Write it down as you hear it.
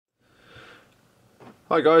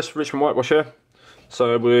Hi guys, Richmond Whitewash here.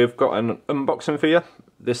 So we've got an unboxing for you.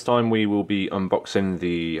 This time we will be unboxing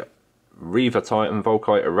the Reaver Titan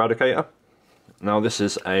Volkite Eradicator. Now this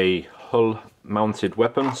is a hull mounted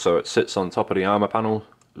weapon, so it sits on top of the armour panel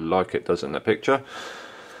like it does in the picture.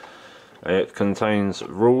 It contains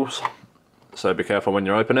rules, so be careful when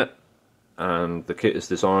you open it. And the kit is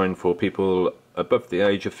designed for people above the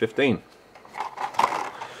age of 15.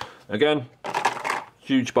 Again,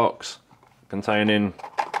 huge box containing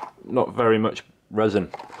not very much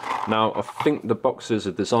resin. Now I think the boxes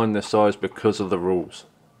are designed this size because of the rules.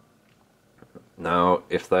 Now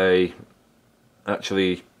if they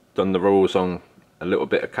actually done the rules on a little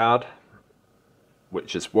bit of card,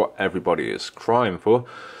 which is what everybody is crying for,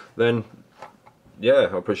 then yeah,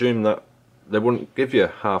 I presume that they wouldn't give you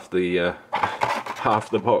half the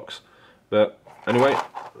box. But anyway,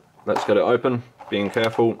 let's get it open, being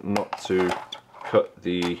careful not to cut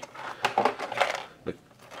the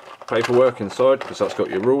paperwork inside, because that's got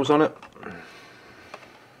your rules on it.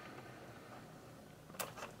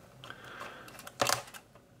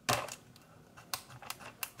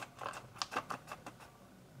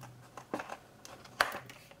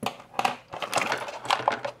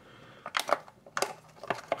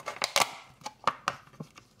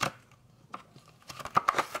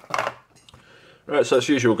 Right, so as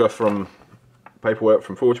usual, we'll go from paperwork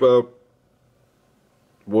from Forge World.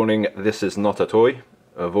 Warning, this is not a toy.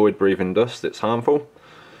 Avoid breathing dust, it's harmful.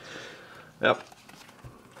 Yep.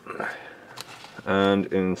 And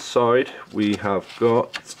inside we have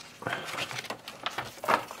got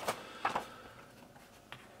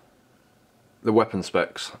the weapon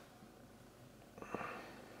specs.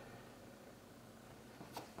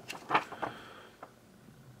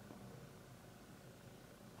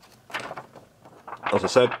 As I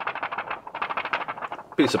said,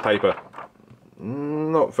 piece of paper.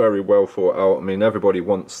 Not very well thought out. I mean, everybody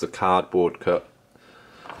wants the cardboard cut,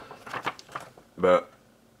 but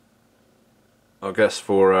I guess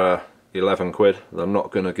for 11 quid they're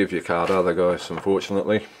not going to give you a card, are they guys,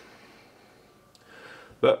 unfortunately.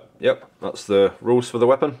 But yep, that's the rules for the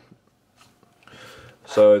weapon.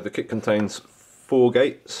 So the kit contains 4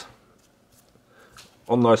 gates.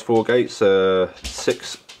 On those 4 gates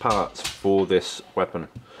 6 parts for this weapon.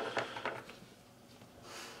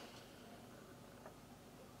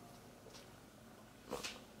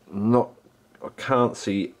 I can't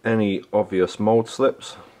see any obvious mold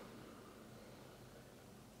slips.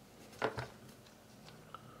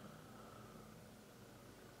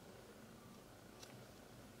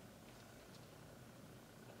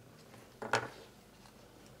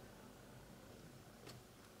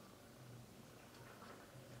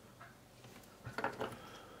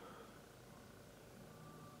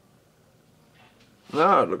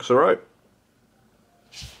 No, it looks alright.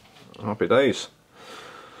 Happy days.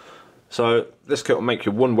 So this kit will make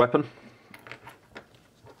you 1 weapon.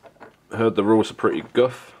 Heard the rules are pretty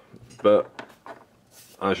guff, but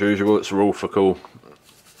as usual it's rule for cool.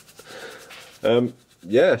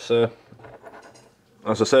 Yeah, so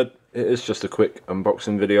as I said, it is just a quick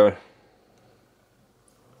unboxing video.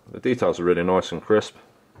 The details are really nice and crisp.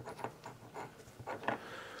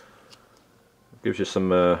 Gives you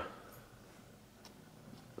some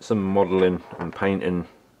modelling and painting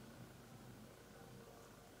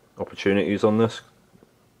opportunities on this.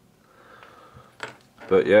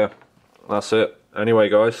 But yeah, that's it. Anyway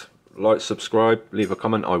guys, like, subscribe, leave a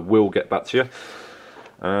comment, I will get back to you.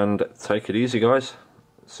 And take it easy guys.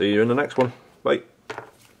 See you in the next one. Bye.